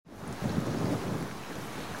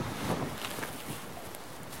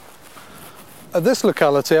At this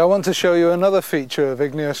locality I want to show you another feature of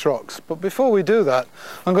igneous rocks, but before we do that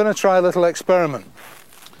I'm going to try a little experiment.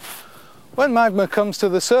 When magma comes to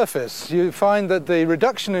the surface, you find that the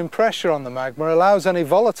reduction in pressure on the magma allows any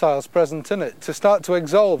volatiles present in it to start to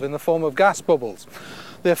exsolve in the form of gas bubbles.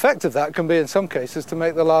 The effect of that can be in some cases to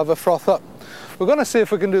make the lava froth up. We're going to see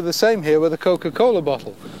if we can do the same here with a Coca-Cola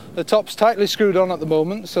bottle. The top's tightly screwed on at the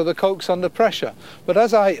moment, so the Coke's under pressure, but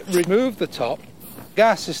as I remove the top,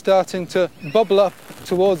 gas is starting to bubble up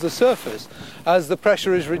towards the surface as the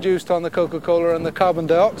pressure is reduced on the Coca-Cola and the carbon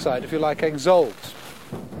dioxide, if you like, exsolves.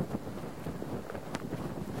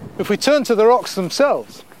 If we turn to the rocks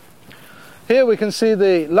themselves, here we can see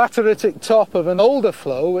the lateritic top of an older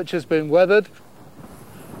flow which has been weathered,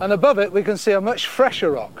 and above it we can see a much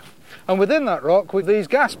fresher rock. And within that rock with these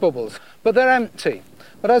gas bubbles, but they're empty.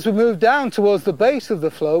 But as we move down towards the base of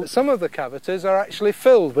the flow, some of the cavities are actually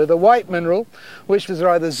filled with a white mineral, which is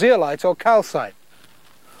either zeolite or calcite.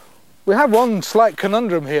 We have one slight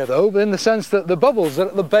conundrum here though, in the sense that the bubbles are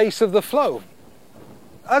at the base of the flow.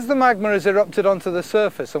 As the magma is erupted onto the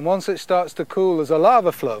surface, and once it starts to cool as a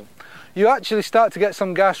lava flow, you actually start to get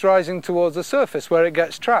some gas rising towards the surface where it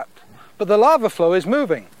gets trapped. But the lava flow is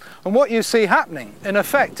moving, and what you see happening in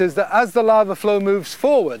effect is that as the lava flow moves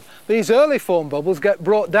forward, these early formed bubbles get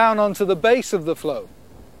brought down onto the base of the flow.